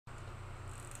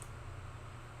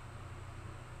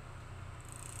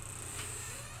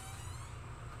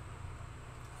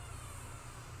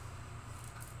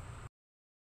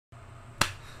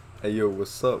Hey yo,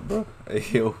 what's up, bro? Hey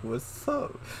yo, what's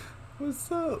up?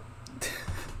 What's up?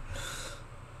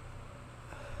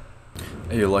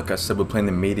 Hey yo, like I said, we're playing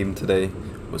the medium today.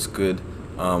 What's good?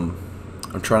 I'm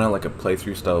trying out like a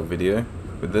playthrough style video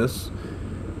with this,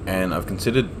 and I've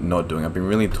considered not doing. I've been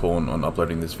really torn on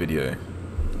uploading this video,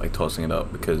 like tossing it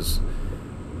up, because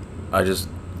I just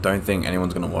don't think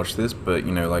anyone's gonna watch this. But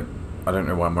you know, like I don't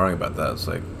know why I'm worrying about that. It's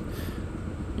like,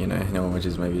 you know, no one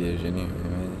watches my videos anyway.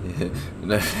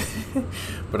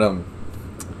 But I'm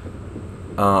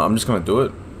just gonna do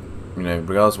it. You know,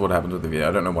 regardless of what happens with the video,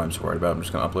 I don't know why I'm so worried about it. I'm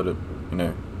just gonna upload it. You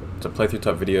know, it's a playthrough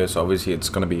type video, so obviously it's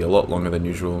gonna be a lot longer than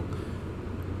usual.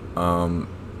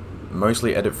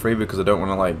 Mostly edit free because I don't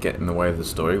want to like get in the way of the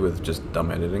story with just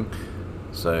dumb editing.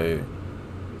 So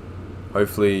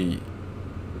hopefully,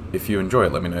 if you enjoy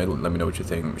it, let me know. Let me know what you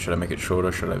think. Should I make it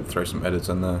shorter? Should I throw some edits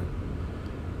in there?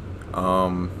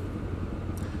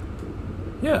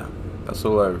 Yeah, that's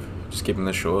all. I've just keeping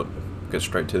this short. Get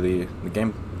straight to the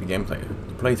gameplay,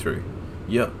 the playthrough.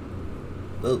 Yeah.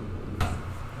 Oh.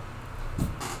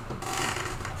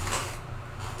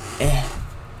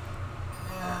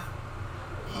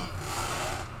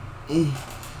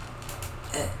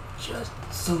 Just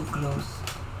so close.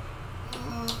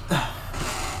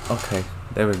 Okay,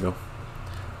 there we go.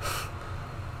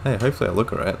 Hey, hopefully I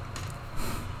look alright.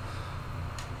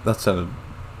 That sounded...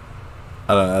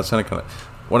 I don't know, that sounded kind of...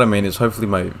 What I mean is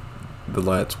hopefully the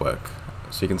lights work,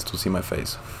 so you can still see my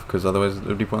face, because otherwise it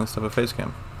would be pointless to have a face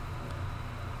cam.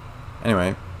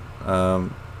 Anyway,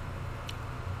 I'm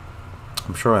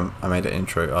sure I made an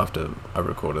intro after I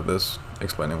recorded this,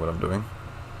 explaining what I'm doing.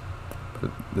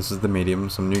 But this is the medium,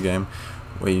 some new game,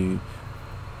 where you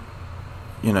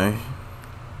know,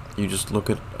 you just look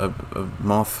at a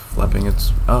moth flapping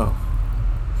its... Oh.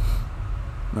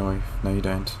 No, you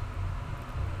don't.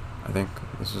 I think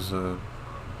this is a...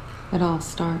 It all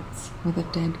starts with a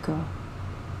dead girl.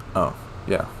 Oh,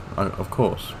 yeah, of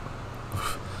course.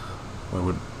 Where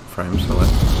would frame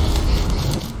select?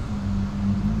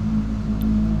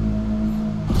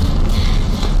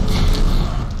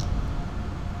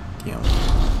 Damn.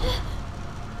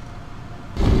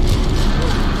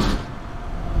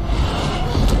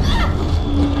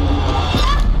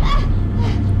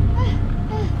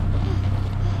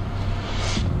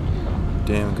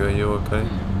 Damn girl, you okay?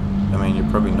 I mean, you're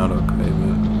probably not okay,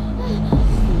 but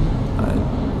I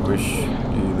wish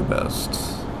you the best.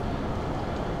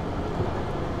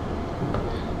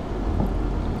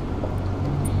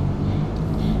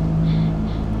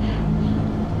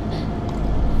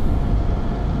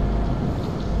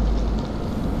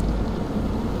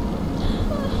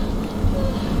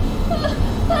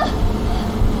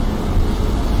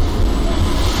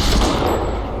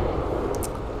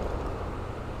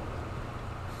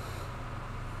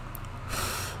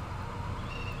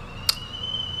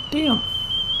 Damn.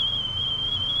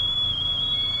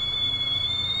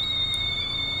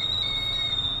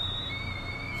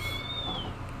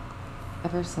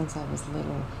 Ever since I was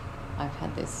little, I've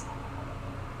had this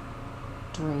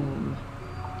dream.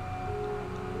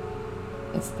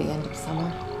 It's the end of summer.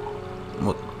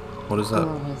 What is that?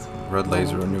 Red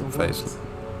laser on your face. Woods.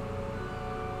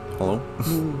 Hello? The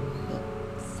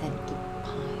scented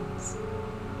pines.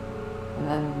 And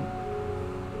then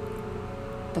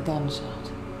the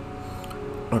gunshot.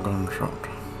 A gunshot.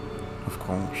 Of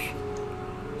course.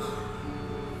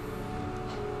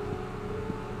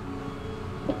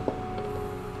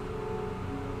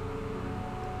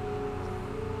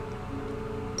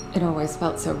 It always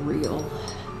felt so real.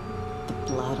 The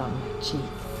blood on my cheek,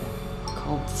 the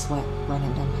cold sweat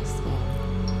running down my skin.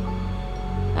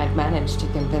 I'd managed to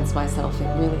convince myself it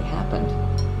really happened.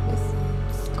 This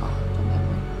scar the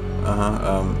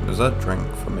memory. Is that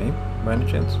drink for me, by any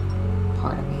chance?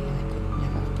 Part of me I could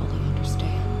never fully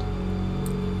understand.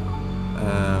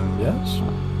 Yes?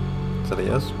 Is that a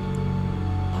yes?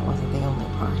 That wasn't the only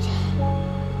part.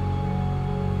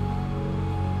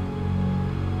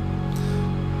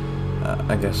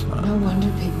 I guess not. No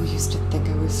wonder people used to think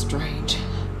I was strange.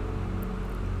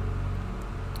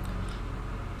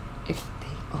 If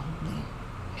they only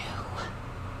knew.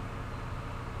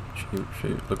 She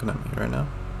looking at me right now?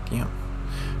 Damn.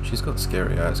 She's got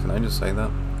scary eyes, can I just say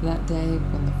that? That day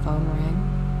when the phone rang,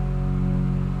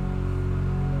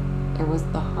 it was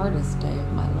the hardest day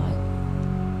of my life.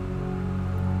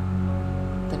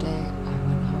 The day I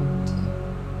went home to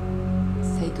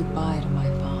say goodbye to my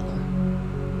father.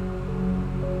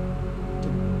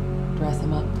 Dress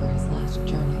him up for his last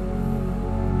journey.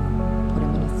 Put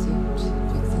him in a suit,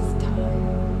 fix his tie.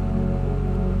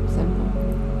 Simple.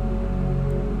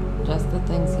 Just the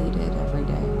things he did every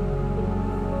day.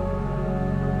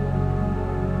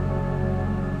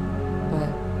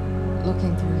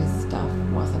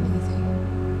 wasn't easy.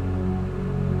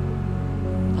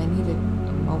 I needed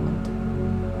a moment to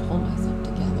pull myself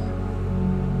together.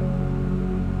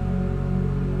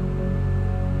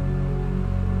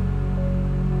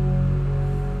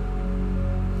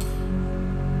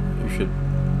 You should...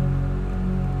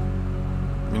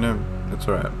 You know, it's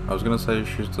alright. I was gonna say you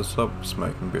should just stop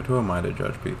smoking, but who am I to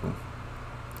judge people?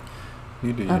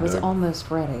 You do you, I was dog.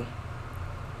 almost ready.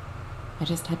 I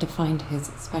just had to find his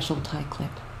special tie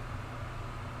clip.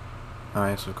 Ah,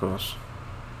 yes, of course.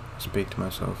 I speak to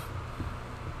myself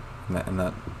in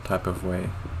that type of way.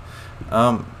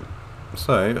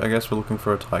 So, I guess we're looking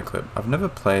for a tie clip. I've never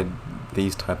played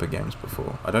these type of games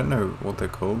before. I don't know what they're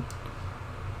called.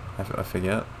 I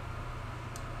forget.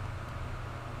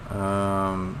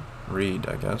 Read,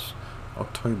 I guess.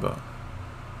 October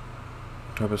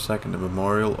 2nd, the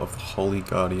Memorial of the Holy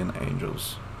Guardian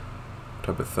Angels.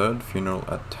 October 3rd, funeral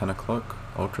at 10 o'clock.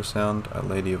 Ultrasound, Our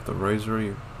Lady of the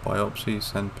Rosary. Biopsy,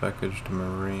 send package to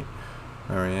Marine.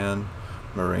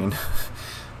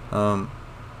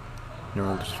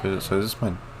 Neurologist visit. So this is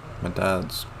my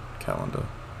dad's calendar.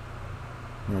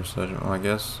 Neurosurgeon, well I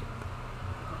guess.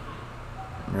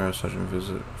 Neurosurgeon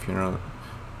visit, funeral.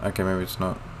 Okay, maybe it's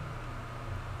not.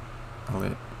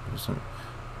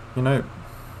 You know,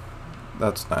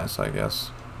 that's nice, I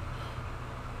guess.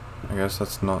 I guess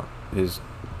that's not his...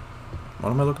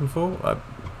 What am I looking for?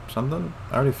 Something?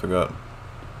 I already forgot.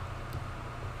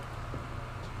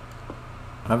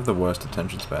 I have the worst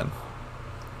attention span.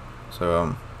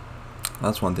 So,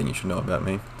 that's one thing you should know about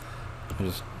me.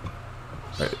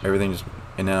 Everything just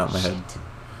in and out of my head.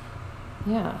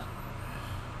 Yeah.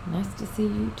 Nice to see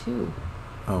you too.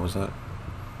 Oh, was that?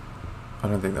 I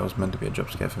don't think that was meant to be a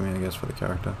jump scare for me, I guess, for the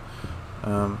character.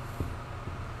 Right.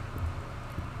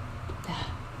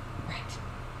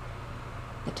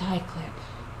 The tie clip.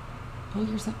 Pull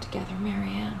yourself together,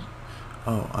 Marianne.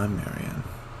 Oh, I'm Marianne.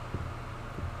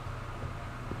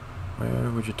 Where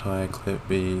would your tie clip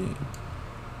be?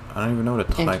 I don't even know what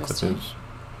a tie clip is.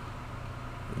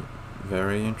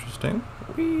 Very interesting.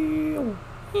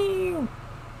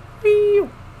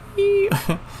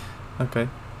 Okay.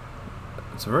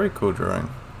 It's a very cool drawing,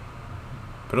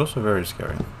 but also very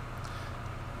scary.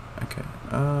 Okay,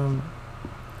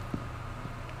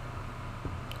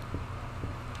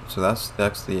 so that's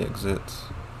the exit.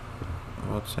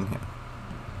 What's in here?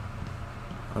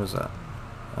 What is that?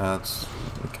 That's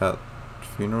the cat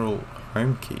funeral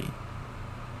home key.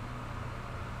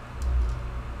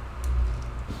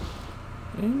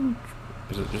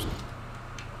 Is it just,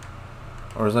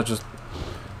 or is that just?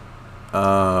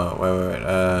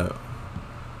 Wait.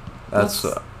 That's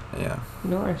yeah.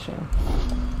 Nourishing.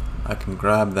 I can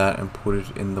grab that and put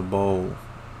it in the bowl.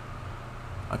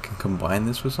 I can combine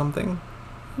this with something?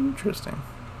 Interesting.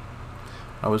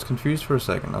 I was confused for a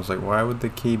second. I was like, why would the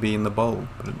key be in the bowl?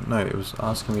 But no, it was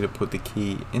asking me to put the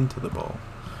key into the bowl,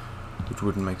 which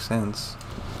wouldn't make sense.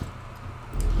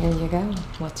 Here you go.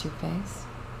 What's your face?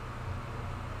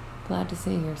 Glad to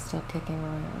see you're still kicking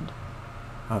around.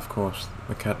 Of course,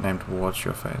 the cat named What's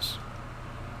Your Face.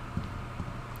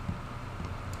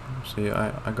 See,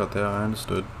 I got there, I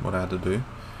understood what I had to do.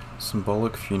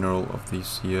 Symbolic funeral of the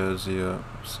Cierja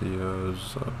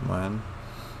man.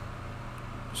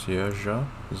 Cierja?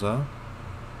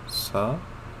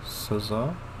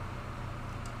 Cesar?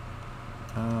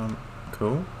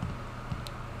 Cool.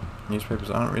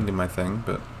 Newspapers aren't really my thing,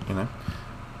 but, you know,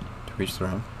 to each their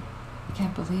own. I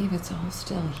can't believe it's all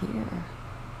still here.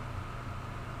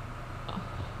 Oh,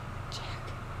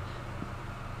 Jack.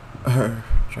 Oh,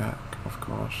 Jack, of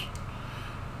course.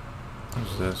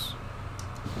 What's this?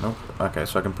 Nope. Okay,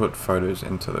 so I can put photos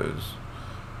into those.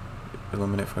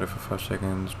 Illuminate photo for 5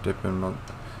 seconds, dip in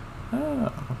month.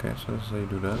 Ah, okay, so this is how you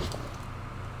do that.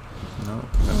 No,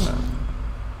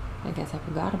 I guess I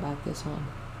forgot about this one.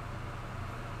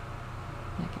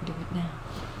 I can do it now.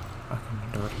 I can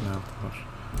do it now, of course.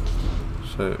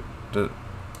 So, did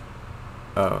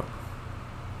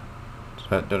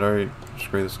I already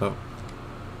screw this up?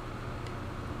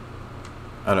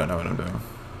 I don't know what I'm doing.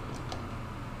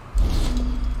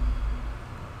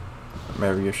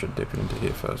 Maybe you should dip it into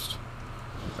here first.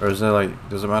 Or is there like,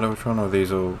 does it matter which one, or are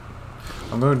these all...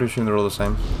 I'm going to assume they're all the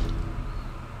same.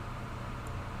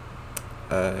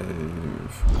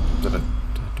 Did I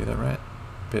do that right?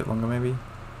 A bit longer maybe?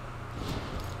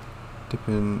 Dip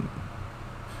in...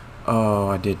 Oh,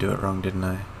 I did do it wrong, didn't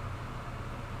I?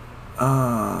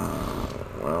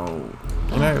 Well,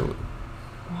 you know...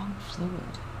 Wrong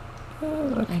fluid.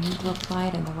 I need to apply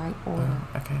it in the right order.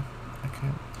 Okay. I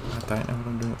don't know what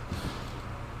I'm doing.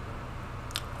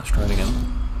 Let's try it again.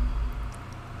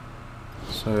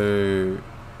 So...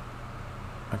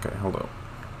 Okay, hold up.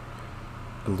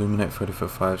 Illuminate photo for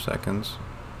 5 seconds.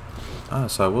 Ah,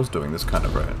 so I was doing this kind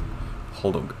of right.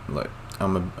 Hold on, like,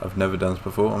 I've never done this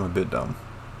before, I'm a bit dumb.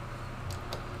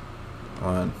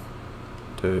 1,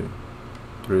 2,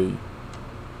 3.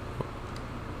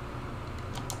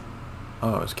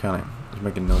 Oh, it's counting. It's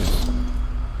making noise.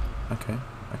 Okay,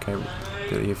 okay.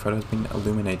 Your photo has been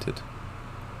illuminated.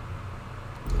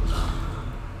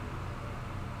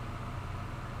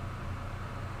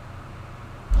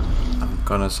 I'm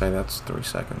gonna say that's 3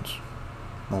 seconds.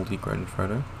 Multi-graded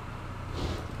photo.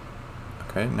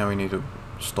 Okay, now we need to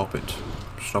stop it.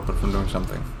 Stop it from doing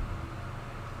something.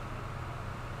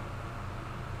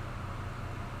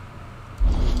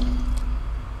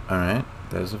 Alright,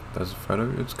 there's a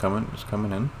photo, it's coming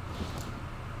in.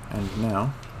 And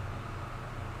now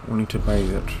we need to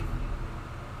bathe it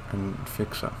and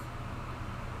fix it.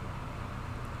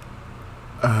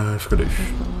 Skadoosh.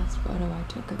 That's the last photo I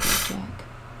took of you, Jack.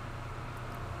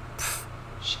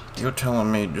 Shit. You're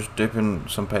telling me just dipping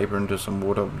some paper into some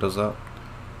water does that?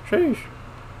 Sheesh.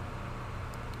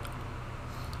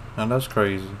 Now that's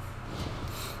crazy.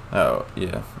 Oh,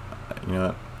 yeah. You know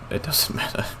what? It doesn't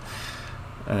matter.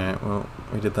 Alright, well,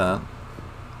 we did that.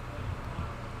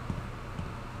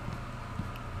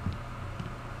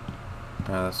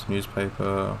 That's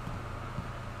newspaper.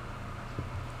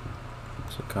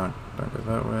 So don't go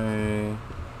that way.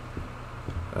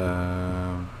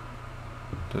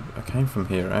 I came from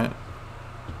here, right?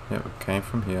 Yep, I came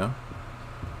from here.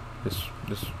 This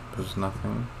was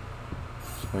nothing.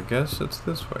 So I guess it's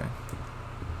this way.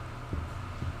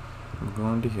 I'm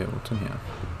going to here. What's in here?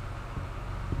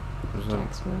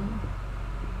 Jack's room.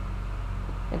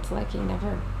 It's like he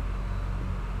never...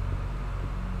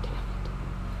 Damn it.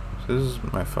 So this is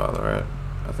my father, right?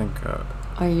 I think,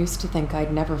 I used to think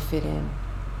I'd never fit in.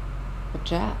 But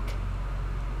Jack,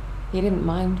 he didn't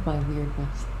mind my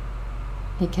weirdness.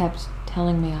 He kept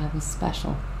telling me I was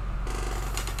special.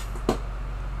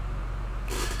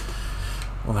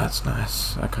 well, that's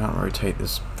nice. I can't rotate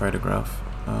this photograph.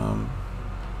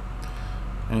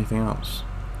 Anything else?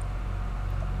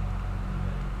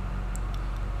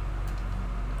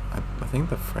 I think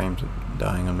the frames are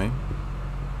dying on me.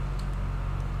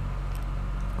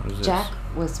 What is Jack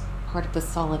this? was part of the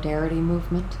Solidarity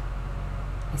movement.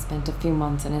 He spent a few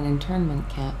months in an internment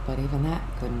camp, but even that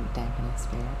couldn't dampen his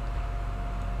spirit.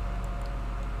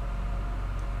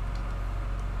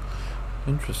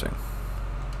 Interesting.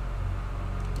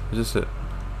 Is this it?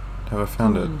 Have I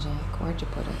found Come it? on, Jack, where'd you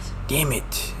put it? Damn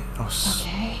it! Oh,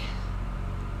 Okay.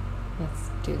 Let's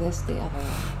do this the other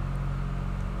way.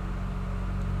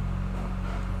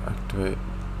 activate.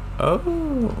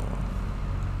 Oh.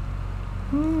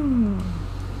 I'm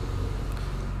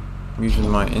using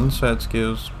my inside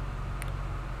skills.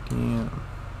 Damn.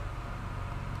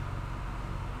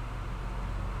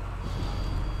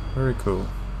 Very cool.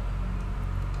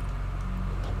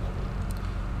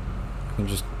 I can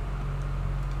just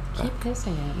Keep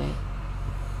pissing at me.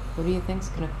 Who do you think's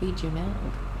gonna feed you now?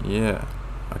 yeah.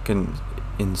 I can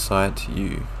incite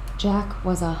you. Jack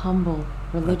was a humble,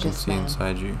 religious I can man. see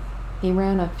inside you. He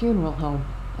ran a funeral home,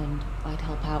 and I'd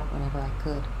help out whenever I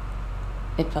could.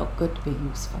 It felt good to be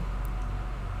useful.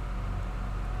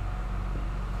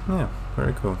 Yeah,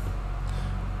 very cool.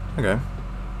 Okay.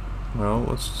 Well,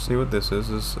 let's see what this is.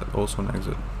 This is also an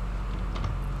exit.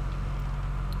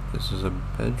 This is a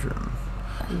bedroom.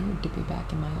 Weird to be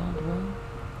back in my old room.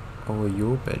 Oh,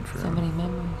 your bedroom. So many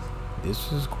memories.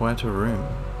 This is quite a room.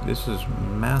 This is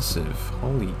massive.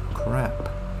 Holy crap.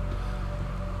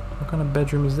 What kind of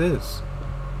bedroom is this?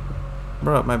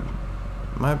 Bro, my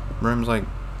room's like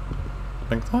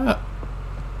that.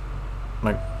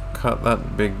 Like, cut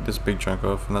this big chunk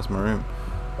off and that's my room.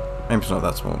 Maybe it's not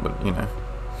that small, but you know.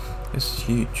 This is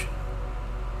huge.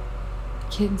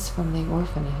 Kids from the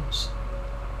orphanage.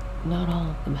 Not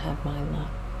all of them had my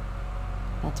luck.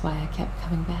 That's why I kept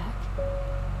coming back.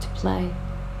 To play.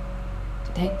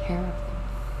 To take care of them.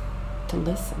 To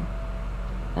listen.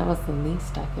 That was the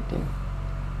least I could do.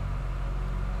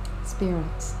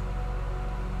 Spirits.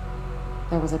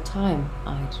 There was a time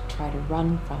I'd try to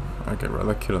run from, Okay, right,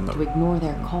 that kid on to the ignore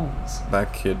their calls.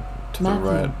 that kid to Matthew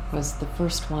the right. was the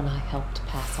first one I helped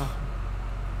pass on.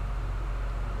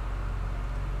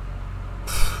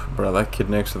 Bro, that kid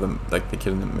next to them, like the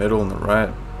kid in the middle on the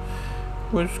right,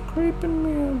 was creeping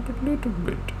me out a little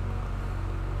bit.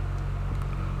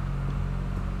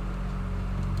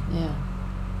 Yeah.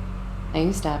 I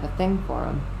used to have a thing for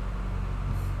him.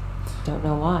 Don't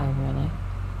know why, really.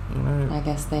 You know, I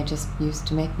guess they just used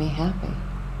to make me happy.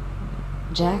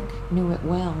 Jack knew it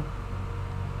well.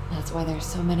 That's why there's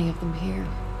so many of them here.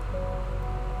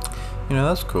 you know,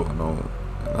 that's cool and all,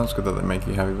 That's good that they make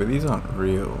you happy, but these aren't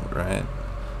real, right?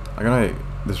 Like, I know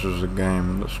this was a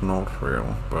game that's not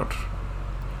real, but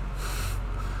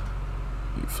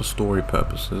for story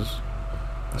purposes,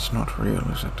 that's not real,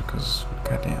 is it? Because,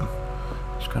 goddamn,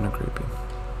 it's kind of creepy.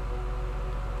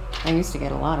 I used to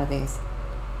get a lot of these.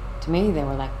 To me, they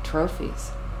were like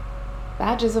trophies.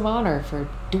 Badges of honor for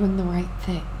doing the right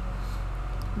thing.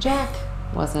 Jack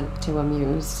wasn't too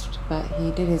amused, but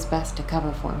he did his best to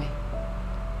cover for me.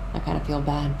 I kind of feel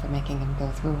bad for making him go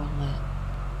through all that.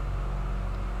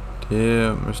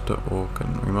 Dear Mr.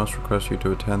 Orkin, we must request you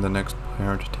to attend the next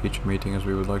parent-teacher meeting as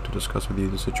we would like to discuss with you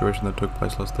the situation that took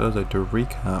place last Thursday. To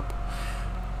recap,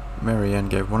 Mary Ann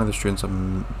gave one of the students a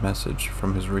message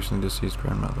from his recently deceased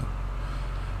grandmother.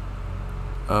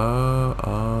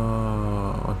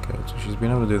 Okay, so she's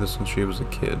been able to do this since she was a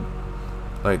kid.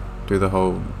 Like, do the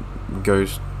whole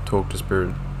ghost, talk to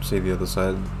spirit, see the other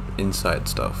side, inside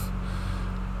stuff.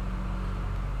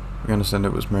 We understand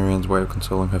it was Marianne's way of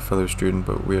consoling her fellow student,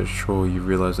 but we are sure you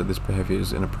realize that this behavior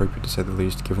is inappropriate to say the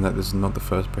least, given that this is not the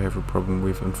first behavioral problem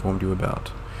we've informed you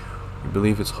about. We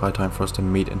believe it's high time for us to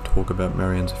meet and talk about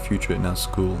Marianne's future in our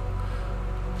school.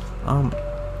 I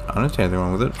don't see anything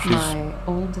wrong with it. She's my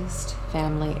oldest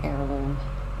family heirloom.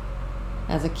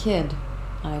 As a kid,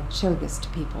 I'd show this to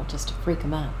people just to freak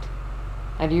them out.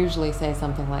 I'd usually say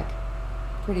something like,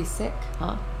 "Pretty sick,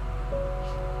 huh?"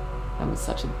 I was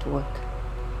such a dork.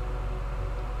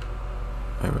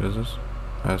 Wait, what is this?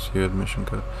 I see your admission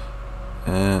code.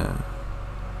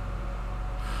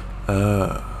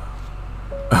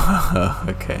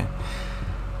 Okay.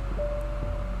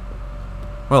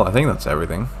 Well, I think that's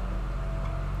everything.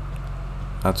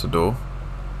 That's a door.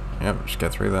 Yep, just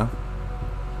get through there.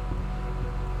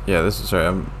 Yeah, this is, sorry,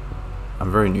 I'm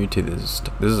very new to this.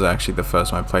 This is actually the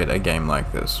first time I played a game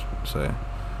like this, so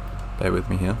bear with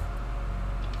me here.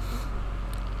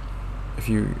 If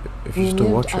you're still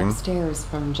watching, upstairs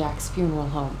from Jack's funeral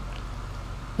home.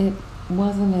 It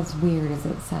wasn't as weird as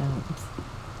it sounds.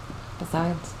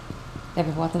 Besides, if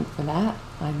it wasn't for that,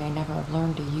 I may never have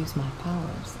learned to use my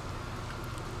powers.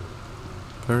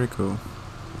 very cool.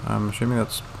 I'm assuming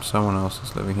that's someone else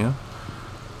that's living here.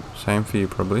 Same for you,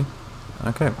 probably.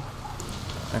 Okay.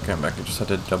 Okay, I'm back. I just had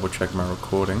to double check my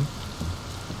recording.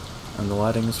 And the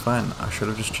lighting is fine. I should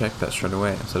have just checked that straight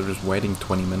away instead of just waiting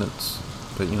 20 minutes.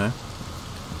 But, you know,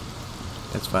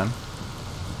 it's fine.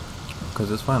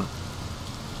 Because it's fun.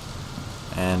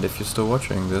 And if you're still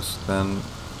watching this, then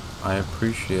I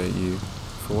appreciate you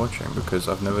for watching, because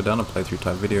I've never done a playthrough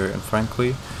type video, and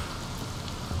frankly,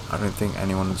 I don't think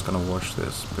anyone is going to watch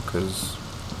this, because,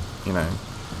 you know,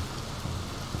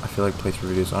 I feel like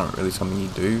playthrough videos aren't really something you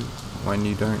do when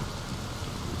you don't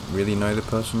really know the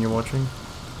person you're watching.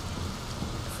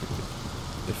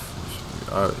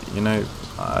 You know,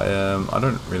 I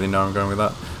don't really know where I'm going with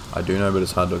that. I do know, but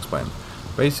it's hard to explain.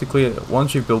 Basically,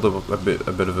 once you've built up a bit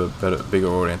of a bigger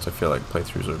audience, I feel like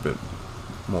playthroughs are a bit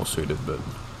more suited, but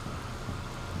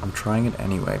I'm trying it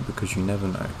anyway, because you never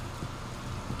know.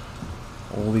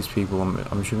 All these people, I'm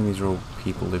assuming these are all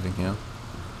people living here.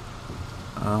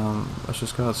 Let's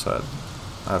just go outside.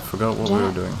 I forgot what we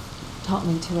were doing. Taught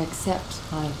me to accept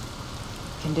my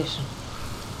condition.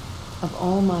 Of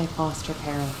all my foster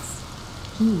parents,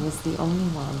 he was the only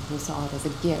one who saw it as a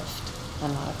gift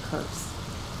and not a curse.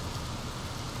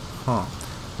 Huh.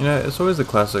 You know, it's always the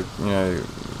classic, you know,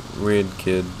 weird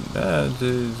kid,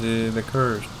 the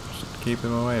curse, just keep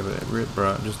him away, but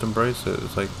bro, just embrace it.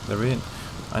 It's like, they're being,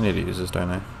 I need to use this,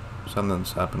 don't I?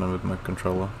 Something's happening with my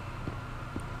controller.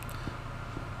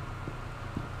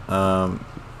 But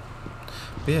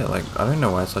yeah, like, I don't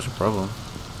know why it's such a problem.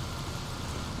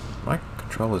 My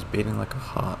controller's beating like a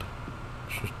heart.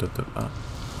 It's just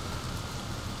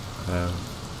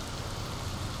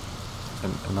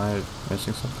am I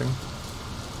missing something?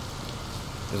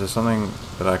 Is there something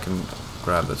that I can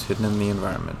grab that's hidden in the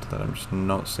environment that I'm just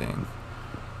not seeing?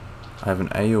 I have an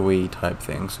AoE type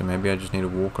thing, so maybe I just need to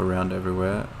walk around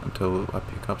everywhere until I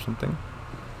pick up something.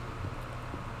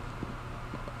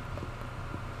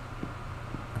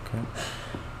 Okay.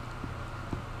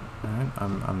 Alright,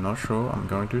 I'm not sure. I'm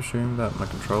going to assume that my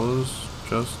controller's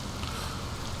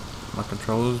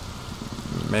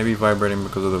maybe vibrating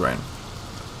because of the rain.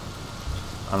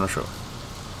 I'm not sure.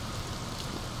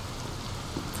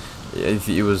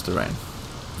 It was the rain,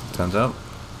 turns out.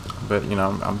 But, you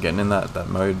know, I'm getting in that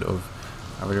mode of,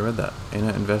 I already read that,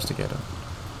 inner investigator.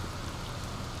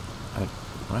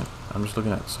 Right? I'm just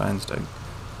looking at Science Day.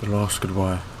 The last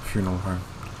goodbye, funeral home.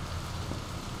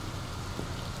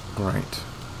 Great.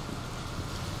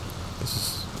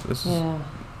 This is... Yeah.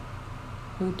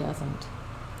 Who doesn't?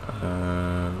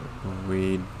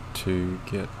 Weed to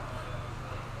get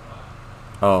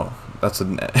Oh, that's a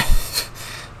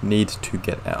need to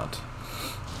get out.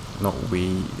 Not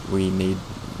we need.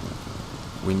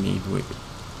 We need.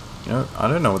 You know, I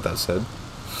don't know what that said.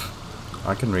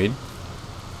 I can read.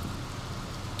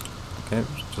 Okay,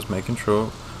 just making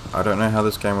sure. I don't know how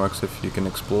this game works if you can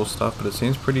explore stuff, but it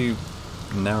seems pretty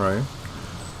narrow.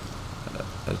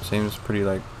 It seems pretty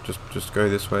like just go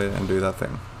this way and do that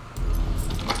thing.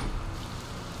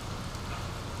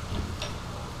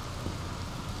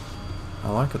 I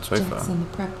like it so far. Jack's in the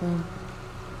prep room.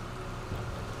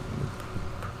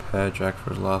 Prepare Jack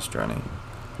for his last journey.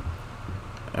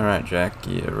 Alright, Jack,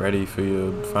 you ready for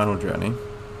your final journey?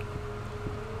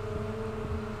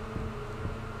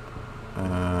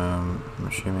 I'm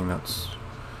assuming that's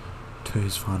to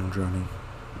his final journey.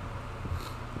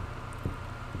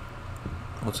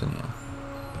 What's in here?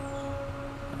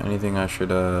 Anything I should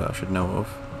know of?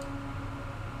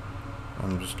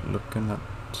 I'm just looking at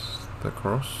the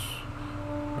cross.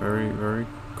 Very, very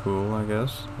cool, I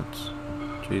guess. It's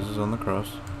Jesus on the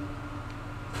cross.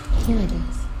 Here it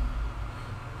is.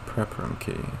 Prep room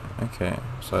key. Okay,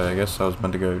 so I guess I was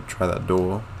meant to go try that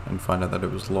door and find out that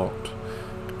it was locked,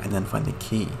 and then find the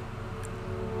key.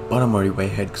 But I'm already way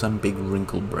ahead because I'm big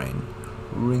wrinkle brain.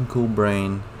 Wrinkle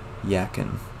brain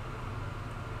yakking.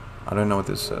 I don't know what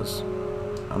this says.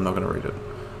 I'm not gonna read it.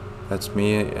 That's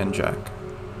me and Jack.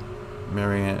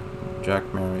 Marianne,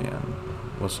 Jack, Marianne.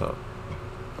 What's up?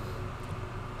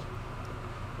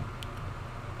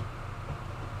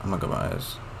 Oh my god, my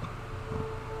eyes.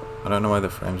 I don't know why the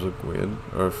frames look weird,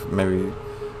 or if maybe...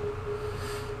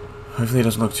 Hopefully it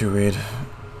doesn't look too weird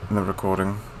in the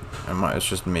recording. It's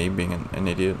just me being an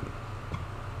idiot.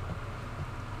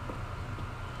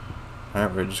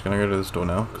 Alright, we're just gonna go to this door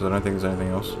now, because I don't think there's anything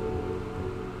else.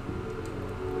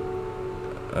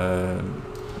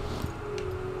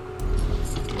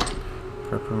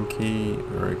 Prep room key,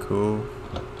 very cool.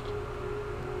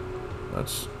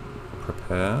 Let's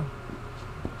prepare.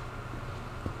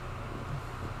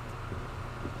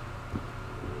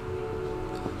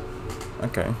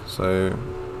 Okay, so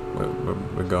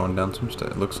we're going down some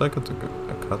stairs. It looks like it's a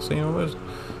cutscene almost.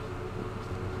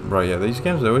 Right, yeah, these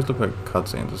games, they always look like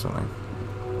cutscenes or something,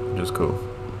 which is cool.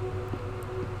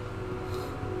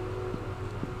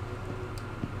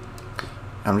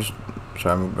 I'm just,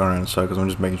 sorry, I'm going around in circles. I'm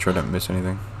just making sure I don't miss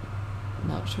anything.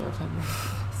 Not sure if I'm ready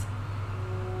for this.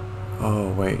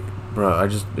 Oh wait, bro,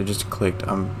 it just clicked.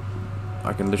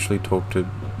 I can literally talk to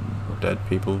dead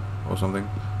people or something.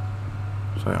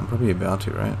 So I'm probably about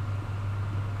to, right?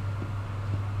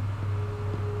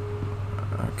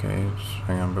 Okay, just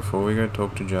hang on. Before we go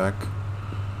talk to Jack,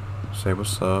 say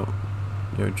what's up.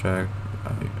 Yo, Jack.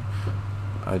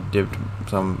 I dipped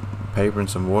some paper in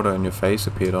some water and your face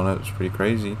appeared on it. It's pretty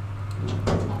crazy.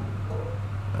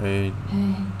 Hey.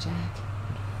 Hey, Jack.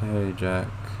 Hey, Jack.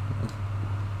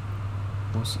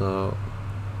 What's up?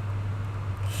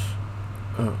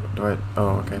 Oh,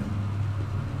 oh, okay.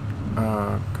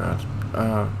 Oh, God.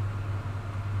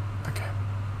 Okay.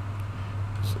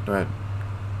 So,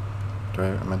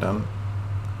 am I done?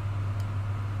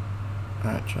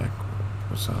 Alright, Jack.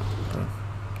 What's up,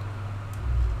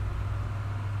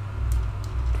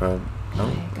 bro? No? I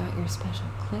got your special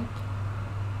clip.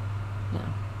 No.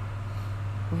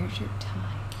 Where's your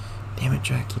tie? Damn it,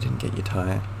 Jack, you didn't get your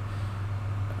tie.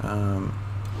 Am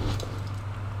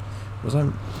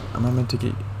I meant to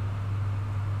get...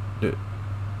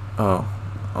 Oh.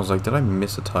 I was like, did I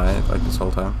miss a tie like this whole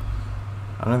time?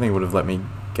 I don't think it would have let me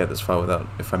get this far without,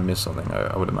 if I missed something,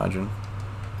 I would imagine.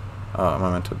 Oh, am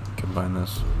I meant to combine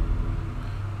this?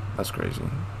 That's crazy.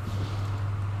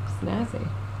 Snazzy.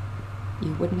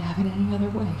 You wouldn't have it any other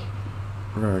way.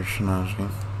 Very snazzy.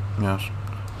 Yes.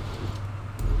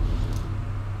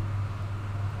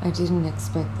 I didn't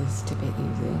expect this to be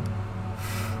easy.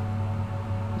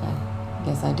 I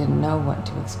guess I didn't know what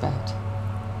to expect.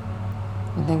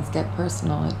 When things get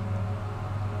personal, it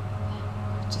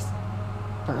just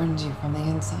burns you from the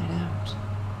inside out.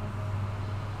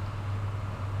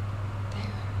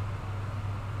 There.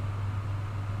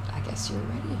 I guess you're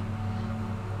ready.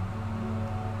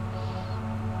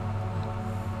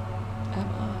 Am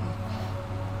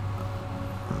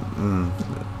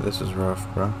I? This is rough,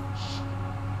 bro.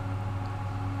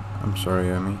 I'm sorry,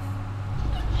 Amy.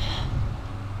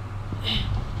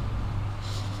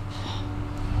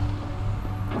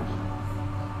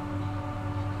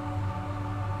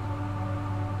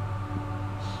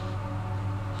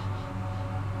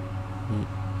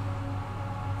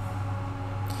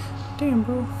 Damn,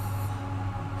 bro.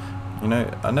 You know,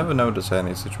 I never know what to say in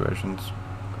these situations.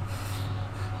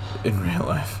 In real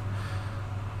life.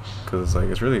 Because, like,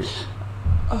 it's really...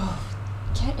 Oh,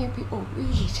 can't you people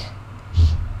read?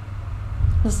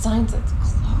 The sign says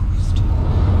closed.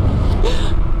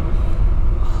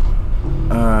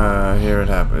 Here it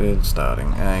happened. It's starting.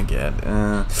 I get.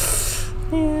 Yeah,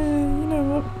 you know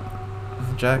what?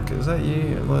 Jack, is that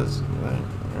you? What's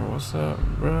up,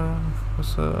 bro?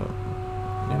 What's up?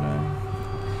 You know.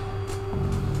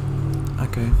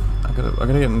 Okay, I gotta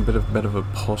get in a bit of a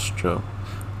posture.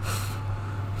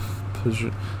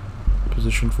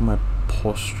 Position for my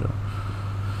posture.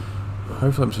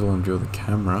 Hopefully I'm still enjoying the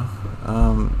camera.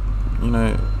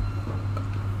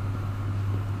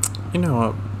 You know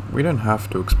what? We don't have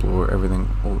to explore everything.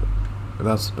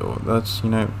 That's you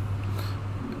know,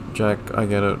 Jack. I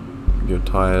get it. You're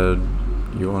tired.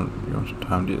 You want some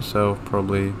time to yourself,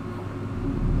 probably.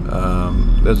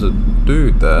 There's a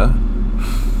dude there.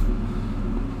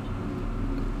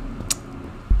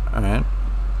 Alright.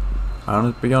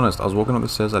 I'll be honest. I was walking up the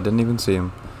stairs. I didn't even see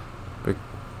him,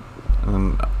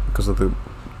 because of the.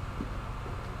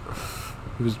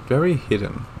 He was very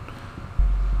hidden.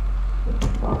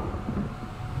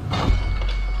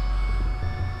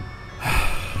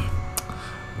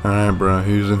 Alright, bro,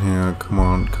 who's in here? Come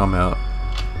on, come out.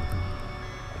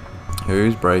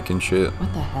 Who's breaking shit?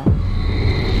 What the hell?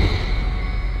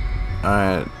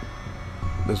 Alright.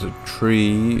 There's a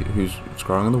tree it's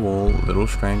growing on the wall. A little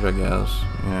strange, I guess.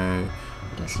 You know.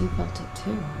 Guess you built it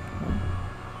too.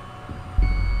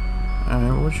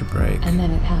 Alright, what would you break? And then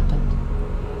it happened.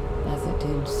 As it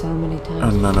did so many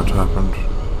times. And then it happened.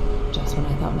 Just when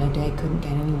I thought my day couldn't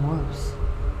get any worse.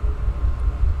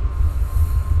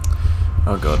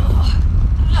 Oh god.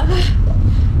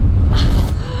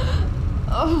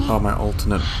 Oh, my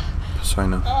alternate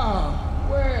persona. Oh,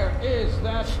 where is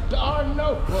that darn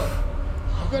notebook?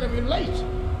 I'm gonna be late.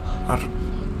 That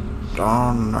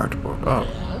darn notebook. Oh.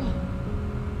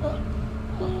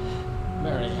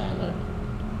 Mary Hannah,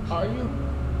 are you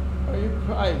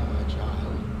crying, my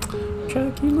child?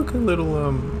 Jack, you look a little,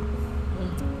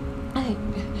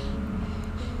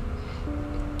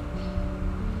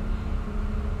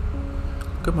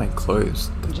 Look at my clothes.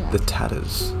 The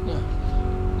tatters.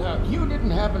 Now, you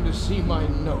didn't happen to see my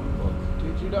notebook,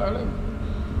 did you, darling?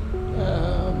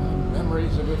 My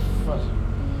memory's a bit fuzzy.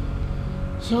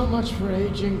 So much for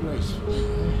aging gracefully.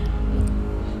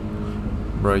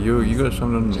 Bro, you got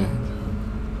something. Jack,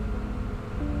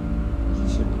 you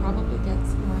should probably get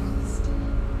some rest.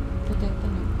 Forget the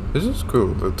notebook. This is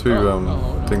cool. The two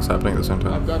things happening at the same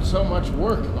time. I've got so much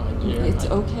work, my dear. It's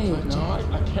okay, No, Jack.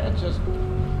 I can't just.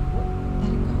 Let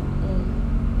it go.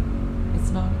 It's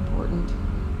not important.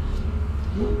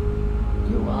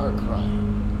 You are crying.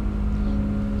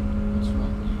 What's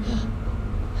wrong with you?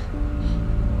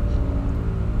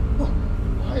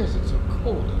 Why is it so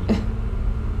cold?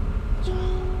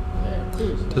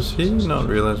 Does he not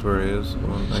realize where he is?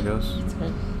 Well, I guess. It's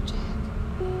okay, Jack.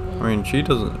 I mean, she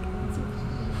doesn't.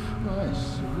 My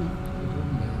sweet little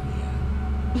Mary.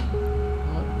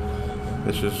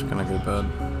 It's just gonna go bad.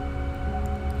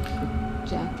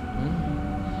 Jack.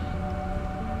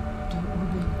 Don't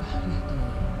worry about it.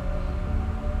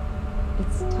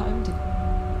 It's time to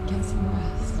get some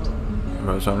rest.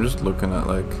 Right, so I'm just looking at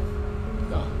like.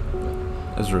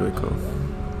 It's really cool.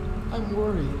 I'm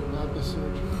worried about the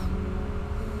surgery.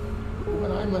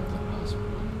 When I'm at the hospital,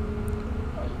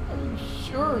 are you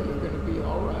sure you're going to be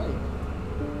all right?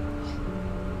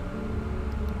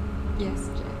 Yes,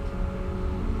 Jack.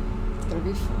 It's gonna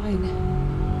be fine.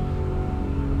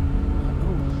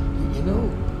 You know,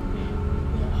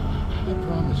 I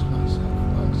promised myself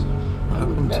once I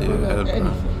would happened to never your let head, bro?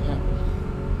 anything happen.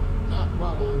 Not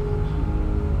while I'm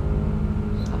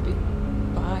I'll be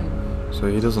fine. So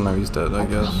he doesn't know he's dead, I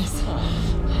guess. Promise.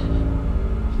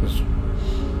 It's-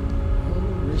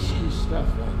 risky stuff,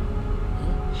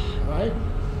 right?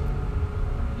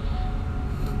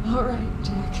 All right,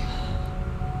 Jack.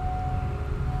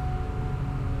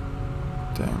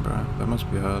 Dang, bro, that must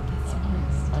be hard. Get some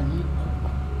rest. I need.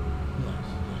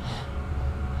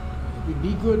 Yes.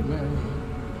 Be good, Mary.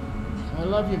 I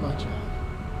love you, my child.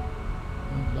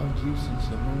 I've loved you since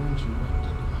the moment you walked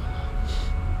into my life.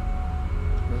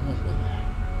 Remember that.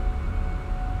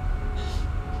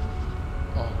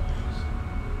 Always.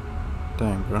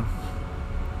 Dang, bro.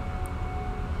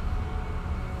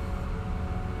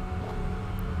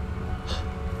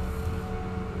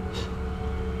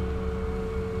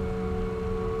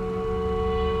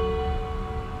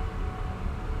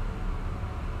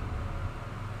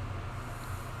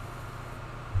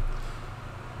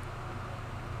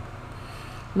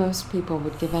 Most people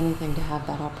would give anything to have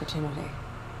that opportunity.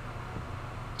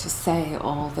 To say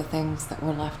all the things that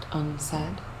were left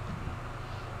unsaid.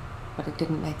 But it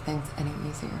didn't make things any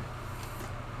easier.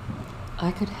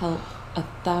 I could help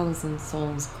 1,000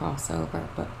 souls cross over,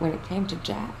 but when it came to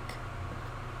Jack,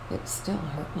 it still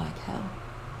hurt like hell.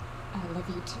 I love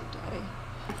you too, Daddy.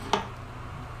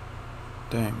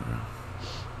 Dang, bro.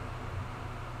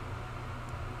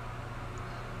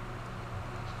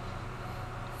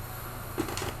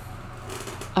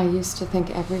 I used to think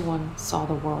everyone saw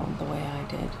the world the way I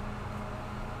did.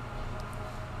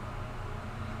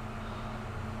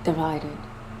 Divided.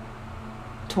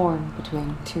 Torn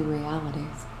between two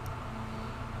realities.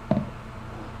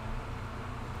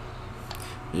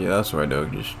 Yeah, that's right,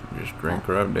 dog. Just drink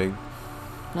her up, Dig.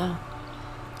 No.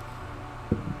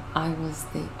 I was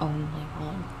the only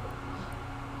one.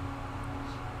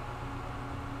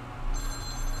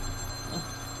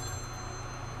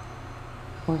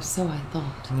 Or so I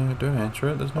thought. Yeah, don't answer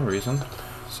it. There's no reason.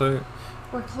 So...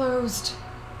 We're closed.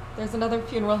 There's another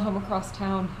funeral home across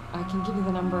town. I can give you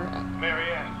the number.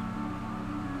 Marianne.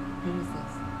 Who is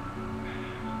this?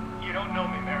 You don't know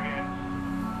me, Marianne.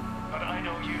 But I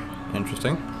know you.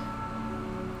 Interesting.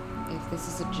 If this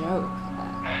is a joke...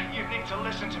 You need to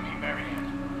listen to me,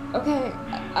 Marianne. Okay,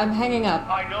 I'm hanging up.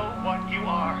 I know what you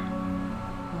are.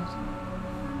 What?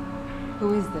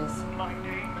 Who is this? My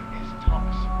name is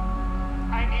Thomas.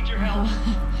 I need your help.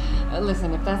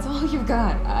 Listen, if that's all you've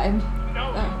got, I'm...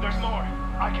 No, there's more.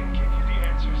 I can give you the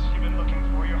answers you've been looking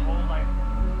for your whole life.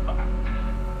 But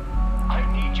I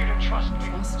need you to trust me.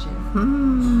 Trust you?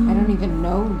 I don't even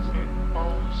know you. It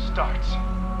all starts.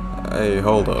 Hey,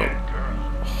 hold up. Dead girl.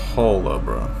 Hold up,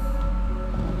 bro.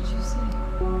 What did you say?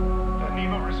 The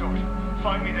Nemo Resort.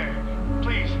 Find me there.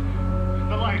 Please.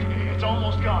 The light, it's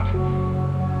almost gone.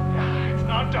 It's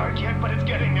not dark yet, but it's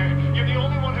getting there. You're the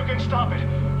only one who can stop it.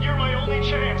 You're my only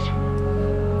chance.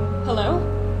 Hello?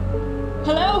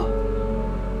 Hello?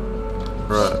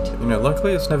 Right. You know,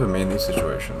 luckily it's never me in these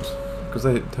situations. Because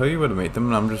they tell you where to meet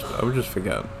them and I would just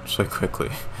forget so quickly.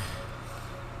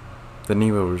 The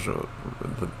Niwa Resort.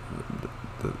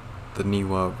 The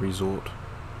Niwa Resort.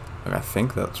 Like, I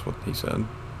think that's what he said.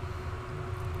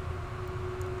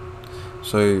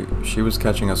 So, she was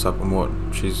catching us up on what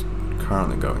she's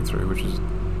currently going through, which is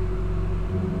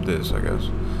this, I guess.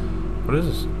 What is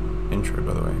this intro,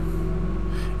 by the way?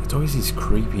 It's always these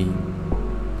creepy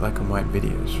black and white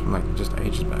videos from, like, just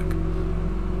ages back.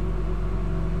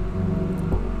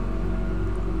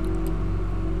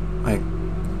 Like,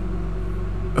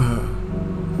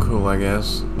 cool, I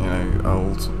guess. You know,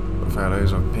 old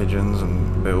photos of pigeons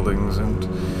and buildings and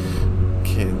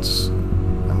kids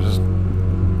and just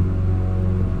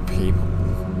people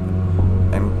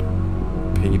and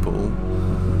people.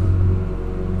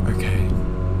 Okay.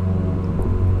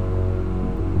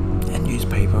 And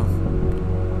newspaper.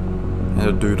 And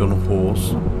a dude on a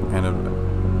horse and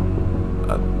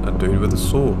a dude with a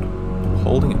sword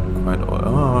holding it quite odd.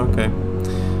 Oh, okay.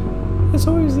 It's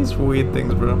always these weird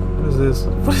things, bro. What is this?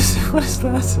 What is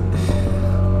that?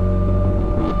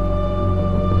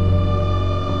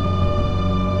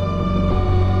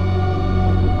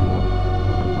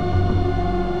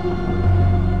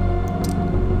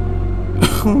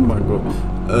 Oh my god.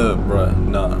 Right,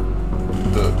 nah.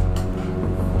 Dude.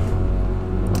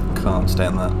 Can't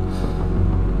stand that.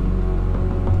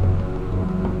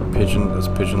 Pigeon, this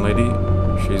pigeon lady,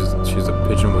 she's a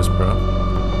pigeon whisperer.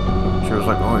 She was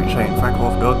like, oh, you're saying fuck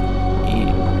off, dog?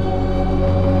 Yeah.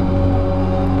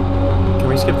 Can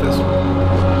we skip this?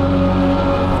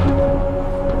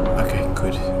 Okay,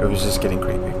 good. It was just getting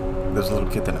creepy. There's a little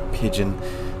kid and a pigeon.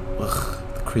 Ugh,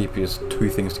 the creepiest two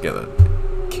things together.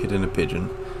 Kid and a pigeon.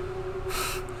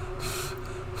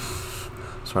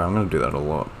 Sorry, I'm gonna do that a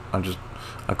lot.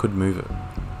 I could move it.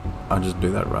 I'd just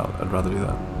do that rather. I'd rather do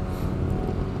that.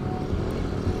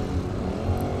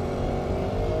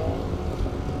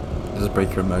 Does it break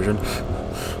your immersion?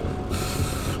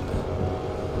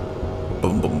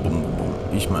 Boom, boom, boom, boom, boom.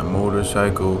 It's my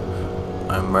motorcycle.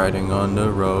 I'm riding on the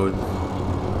road.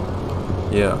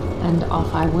 Yeah. And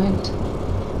off I went.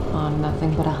 On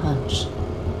nothing but a hunch.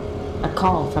 A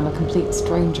call from a complete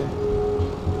stranger.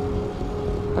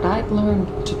 But I'd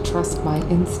learned to trust my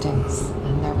instincts,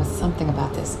 and there was something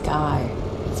about this guy,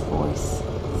 his voice.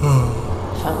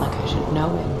 Felt like I should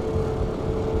know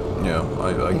him. Yeah,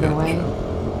 I get Either way, it.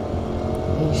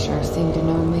 he sure seemed to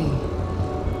know me.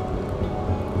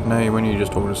 No, when you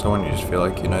just talk to someone, you just feel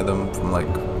like you know them from, like,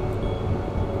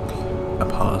 a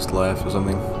past life or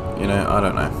something. You know, I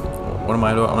don't know. What am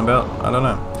I on about? I don't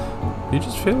know. You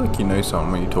just feel like you know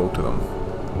someone when you talk to them,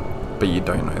 but you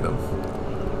don't know them.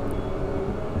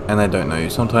 And they don't know you.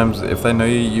 Sometimes, if they know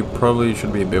you, you probably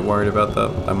should be a bit worried about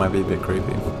that. That might be a bit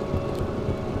creepy.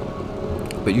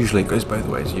 But usually it goes both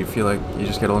ways. You feel like you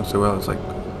just get along so well, it's like,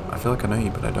 I feel like I know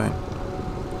you, but I don't.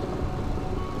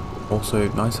 Also,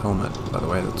 nice helmet, by the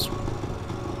way, that's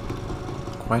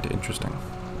quite interesting.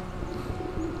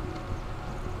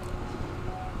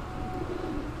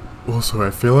 Also, I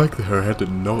feel like her head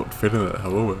did not fit in that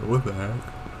helmet. What the heck?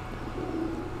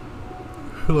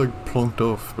 It like plonked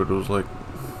off, but it was like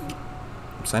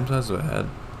same size as her head.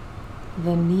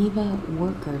 The Neva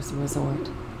Workers Resort.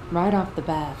 Right off the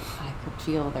bat, I could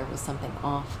feel there was something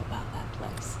off about that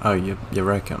place. Oh, you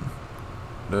reckon?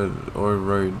 The oil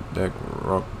road deck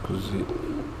rock is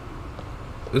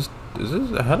this?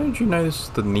 How did you know this is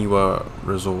the Niwa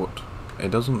Resort?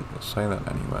 It doesn't say that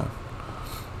anywhere.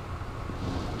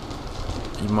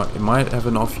 You might have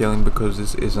an off feeling because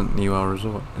this isn't Niwa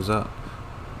Resort. Is that?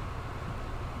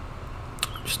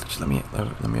 Just let me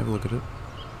have a look at it.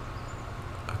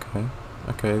 Okay.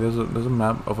 There's a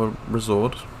map of a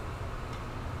resort.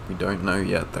 We don't know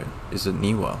yet though. Is it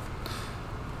Niwa?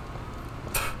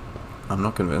 I'm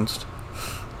not convinced.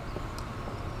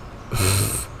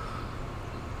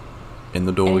 In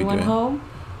the door Anyone we do. home?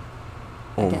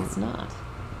 I Oh, guess not.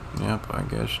 yep, I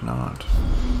guess not.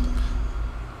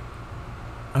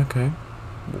 Okay.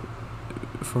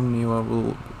 From Niwa,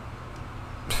 we'll...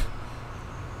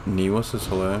 Niwa says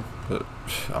hello, but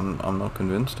I'm not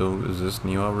convinced still. Is this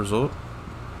Niwa Resort?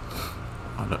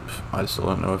 I still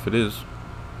don't know if it is.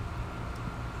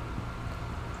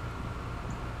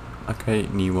 Okay,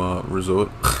 Niwa Resort.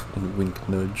 And wink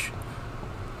nudge.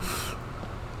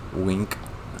 Wink.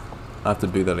 I have to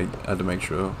do that. I had to make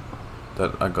sure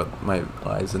that I got my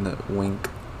eyes in it. Wink.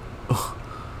 I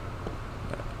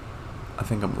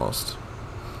think I'm lost.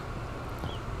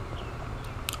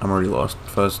 I'm already lost.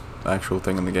 First actual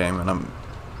thing in the game, and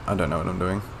I don't know what I'm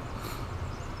doing.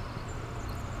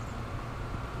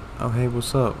 Oh hey,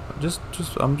 what's up?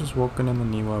 I'm just walking in the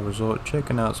Niwa Resort,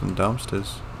 checking out some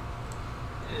dumpsters.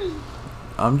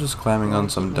 I'm just climbing on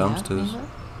some dumpsters.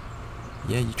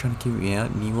 Yeah, you trying to keep me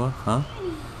out, Niwa? Huh?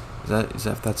 Is that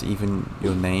if that's even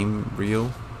your name,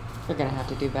 real? You're gonna have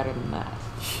to do better than that.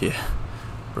 Yeah,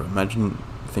 bro. Imagine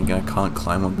thinking I can't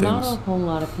climb on things. Not a whole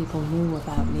lot of people knew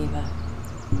about Neva.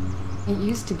 It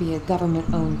used to be a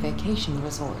government-owned vacation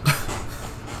resort.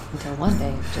 Until one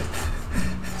day it just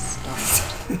stopped.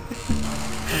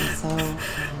 And so an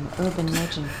urban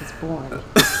legend was born.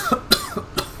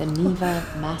 The Neva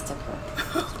Massacre.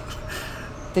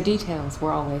 The details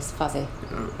were always fuzzy.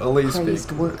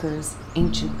 Crazed workers,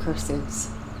 ancient curses.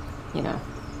 You know,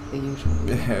 the usual.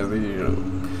 Yeah, the usual.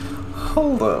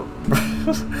 Hold up.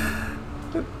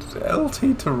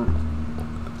 LT to...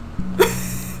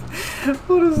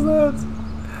 What is that?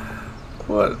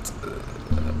 What?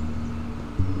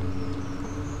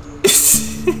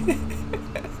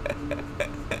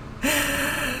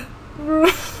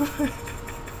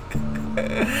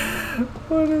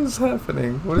 What is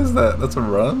happening? What is that? That's a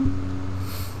run?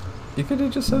 You could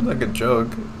have just said like a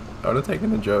jug. I would have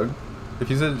taken a jug. If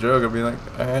you said jug, I'd be like,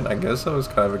 alright, I guess I was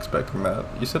kind of expecting that.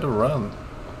 You said a run.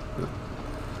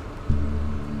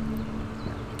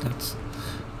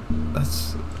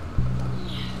 That's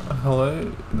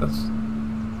hello?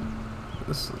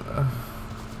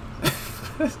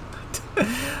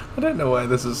 I don't know why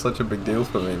this is such a big deal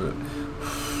for me, but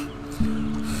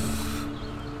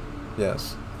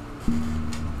yes.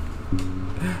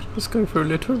 Let's go for a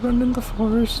little run in the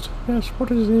forest. Yes, what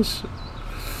is this?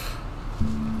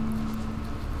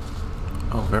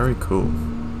 Oh, very cool.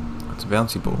 It's a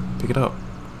bouncy ball. Pick it up.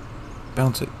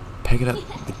 Bounce it. Pick it up.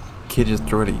 The kid just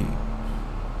threw it at you.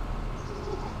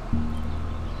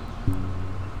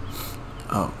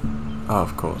 Oh. Oh,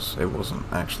 of course. It wasn't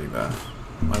actually there.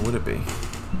 Why would it be?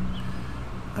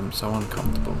 I'm so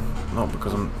uncomfortable. Not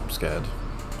because I'm scared.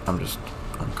 I'm just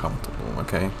uncomfortable,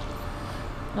 okay?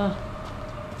 Oh.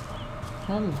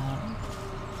 Hello.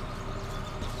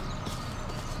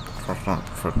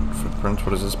 Footprints,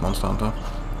 what is this, Monster Hunter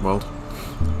World?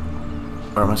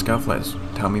 Where are my scout flares?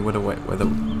 Tell me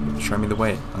show me the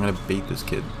way. I'm gonna beat this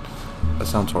kid. That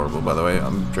sounds horrible, by the way,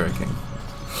 I'm joking.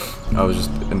 I was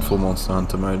just in full Monster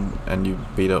Hunter mode, and you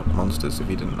beat up monsters if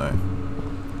you didn't know.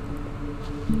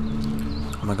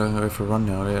 Am I going to go for a run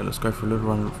now? Yeah, let's go for a little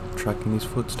run tracking these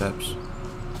footsteps.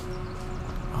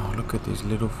 Oh, look at these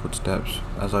little footsteps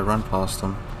as I run past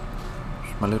them.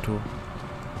 Just my little...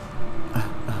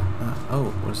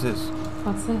 Oh, what's this?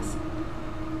 What's this?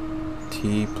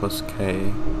 T plus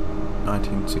K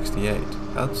 1968.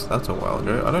 That's a while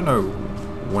ago. I don't know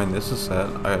when this is set.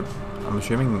 I'm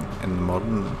assuming in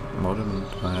modern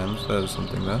times there's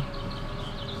something there.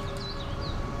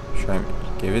 Show me.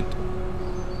 Give it.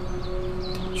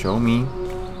 Show me.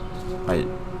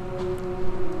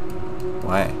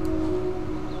 Why?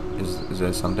 Is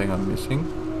there something I'm missing?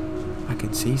 I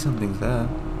can see something's there.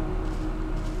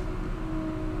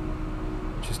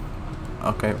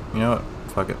 Okay, you know what?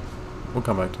 Fuck it. We'll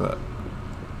come back to that.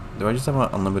 Do I just have an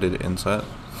unlimited insight?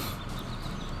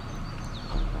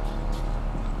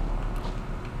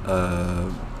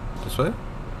 This way?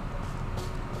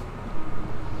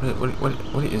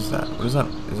 What is that? What is that?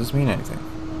 Does this mean anything?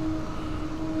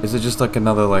 Is it just like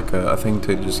another, like a thing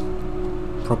to just...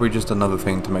 Probably just another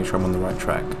thing to make sure I'm on the right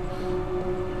track.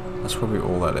 That's probably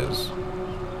all that is.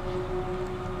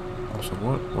 Also,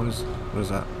 what is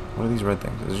that? What are these red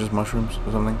things? Is it just mushrooms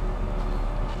or something?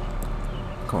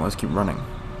 Come on, let's keep running.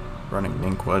 Running.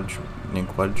 Ninkwudge.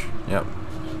 Yep.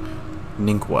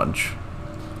 Ninkwudge.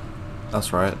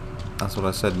 That's right. That's what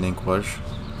I said, Ninkwudge.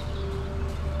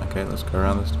 Okay, let's go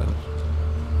around this time.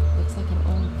 Looks like an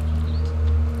old...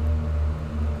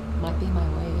 Might be my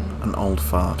way in. An old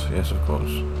fart, yes of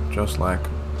course. Just like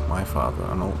my father.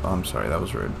 An old... I'm sorry, that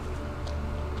was rude.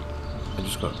 I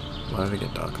just got... Why did it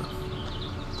get darker?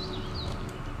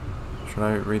 Should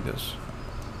I read this?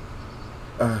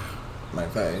 My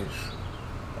face.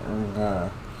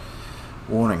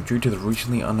 Warning, due to the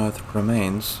recently unearthed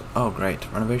remains... Oh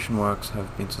great, renovation works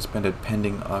have been suspended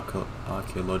pending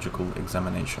archaeological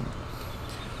examination.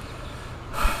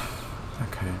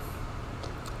 Okay.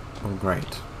 Well,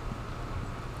 great.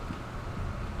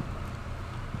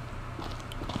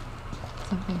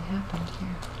 Something happened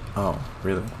here. Oh,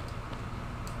 really?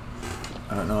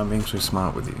 I don't know, I'm being so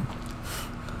smart with you.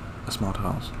 A smart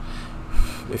house,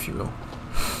 if you will.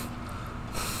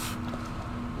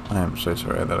 I am so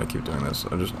sorry that I keep doing this.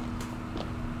 I just...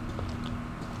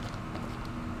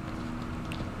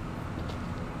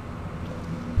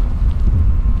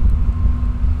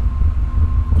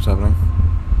 What's happening?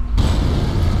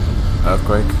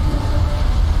 Earthquake?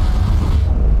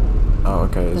 Oh,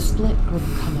 okay. The split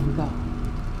wouldn't come and go.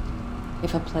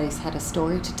 If a place had a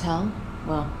story to tell,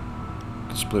 well...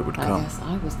 The split would I come. guess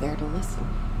I was there to listen.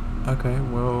 Okay,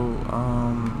 well,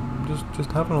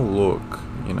 just having a look,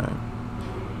 you know.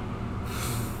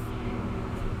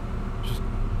 Just,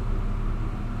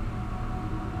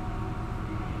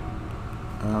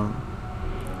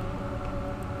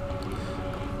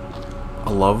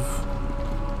 I love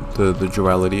the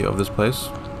duality of this place.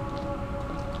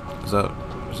 Is that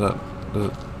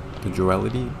the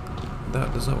duality?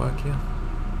 Does that work here?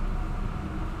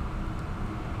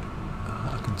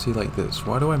 I can see like this.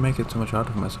 Why do I make it so much out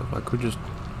of myself? I could just...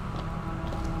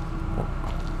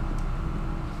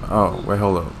 Oh, wait,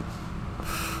 hold up.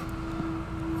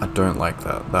 I don't like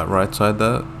that. That right side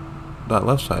there? That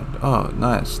left side? Oh,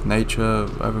 nice. Nature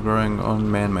overgrowing on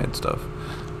man-made stuff.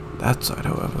 That side,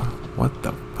 however. What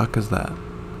the fuck is that?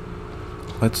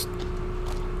 Let's...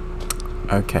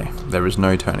 Okay, there is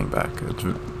no turning back. It's...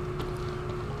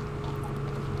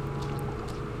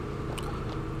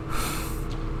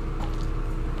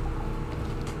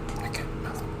 Okay,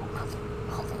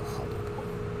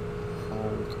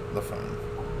 hold the phone.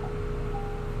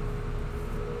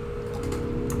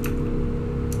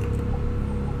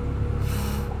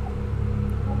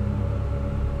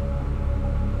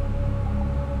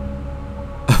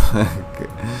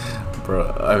 Bro,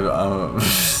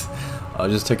 I'll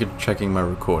just take a checking my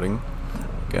recording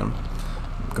again.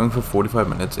 I'm going for 45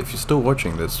 minutes. If you're still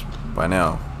watching this by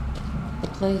now, The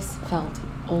place felt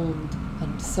old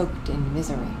and soaked in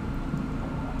misery.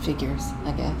 Figures,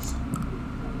 I guess.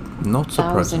 not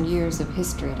surprising. 1,000 years of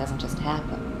history doesn't just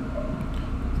happen.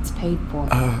 It's paid for.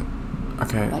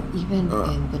 Okay. But even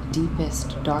in the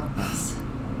deepest darkness,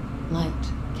 light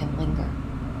can linger.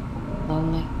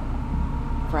 Lonely,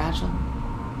 fragile,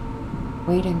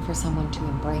 waiting for someone to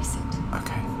embrace it.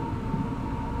 Okay.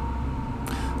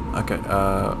 Okay,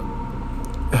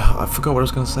 I forgot what I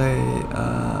was gonna say.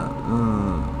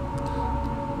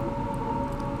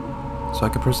 So I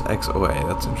can press X away,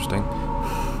 that's interesting.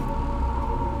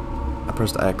 I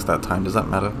pressed X that time, does that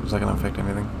matter? Is that gonna affect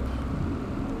anything?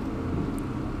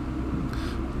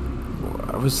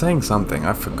 I was saying something,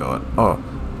 I forgot. Oh,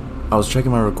 I was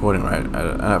checking my recording, right?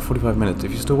 At 45 minutes.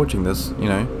 If you're still watching this, you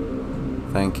know,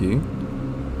 thank you.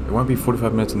 It won't be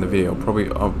 45 minutes in the video. Probably,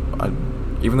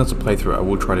 even though it's a playthrough, I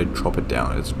will try to chop it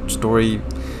down. It's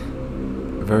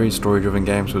very story-driven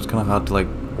game, so it's kind of hard to like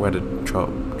where to chop,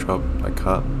 like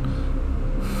cut.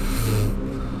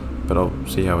 But I'll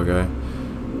see how we go.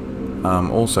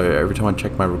 Also, every time I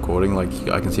check my recording, like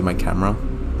I can see my camera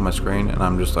on my screen, and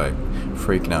I'm just like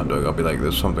freaking out, dog. I'll be like,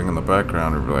 "There's something in the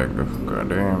background," and be like, "God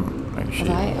damn!" Like shit.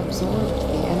 As I absorbed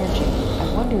the energy,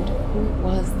 I wondered who it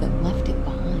was that left it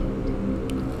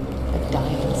behind. A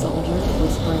dying soldier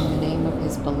whispering the name of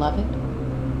his beloved?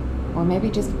 Or maybe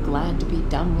just glad to be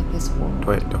done with this world?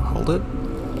 Wait, hold it?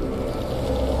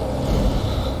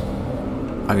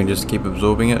 I can just keep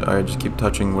absorbing it? I just keep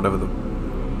touching whatever the...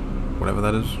 whatever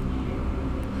that is.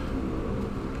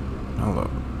 Oh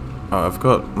look. Oh, I've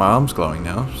got my arms glowing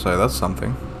now, so that's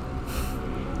something.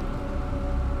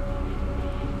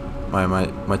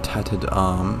 My tattered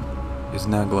arm is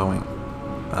now glowing.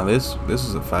 Now this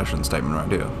is a fashion statement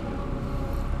right here.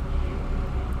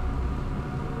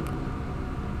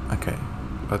 Okay,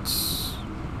 let's...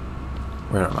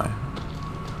 Where am I?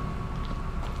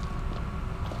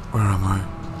 Where am I?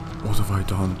 What have I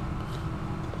done?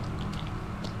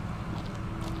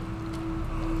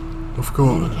 I've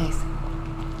got... In any case,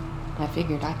 I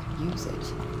figured I could use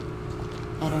it.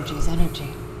 Energy's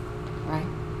energy, right?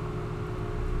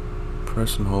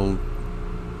 Press and hold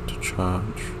to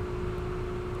charge.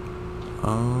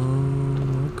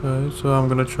 Oh, okay. So I'm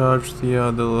gonna charge the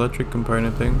electric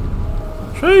component thing.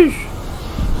 Sheesh!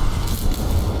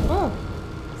 Oh,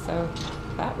 so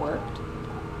that worked.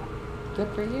 Good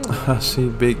for you. I see,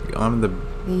 I'm the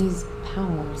These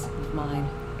powers of mine,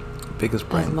 biggest as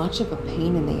brain. much of a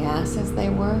pain in the ass as they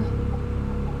were,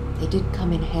 they did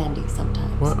come in handy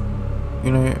sometimes. What?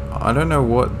 You know, I don't know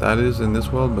what that is in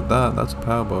this world, but that's a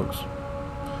power box.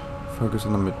 Focus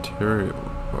on the material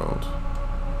world.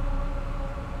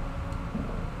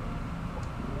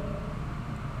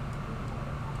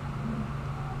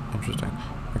 Interesting.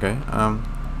 Okay,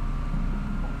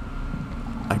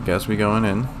 I guess we're going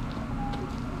in.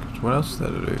 What else is there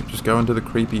to do? Just go into the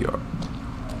creepy...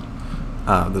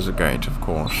 Ah, there's a gate, of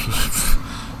course.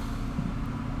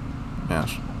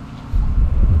 Yes.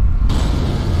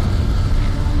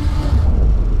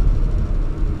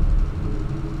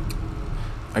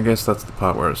 I guess that's the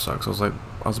part where it sucks. I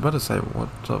was about to say, what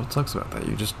sucks about that?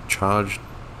 You just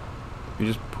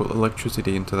put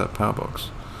electricity into that power box.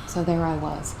 So there I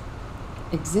was,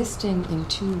 existing in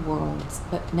two worlds,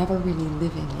 but never really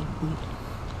living in either.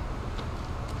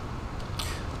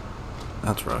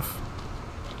 That's rough.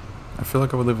 I feel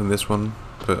like I would live in this one,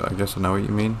 but I guess I know what you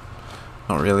mean.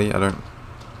 Not really. I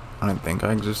don't think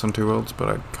I exist on two worlds, but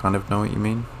I kind of know what you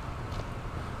mean.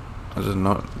 As in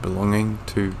not belonging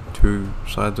to two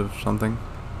sides of something.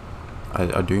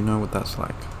 I do know what that's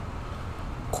like.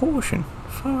 Caution,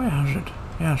 fire hazard.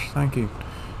 Yes, thank you.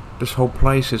 This whole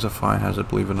place is a fire hazard,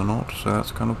 believe it or not, so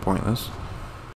that's kind of pointless.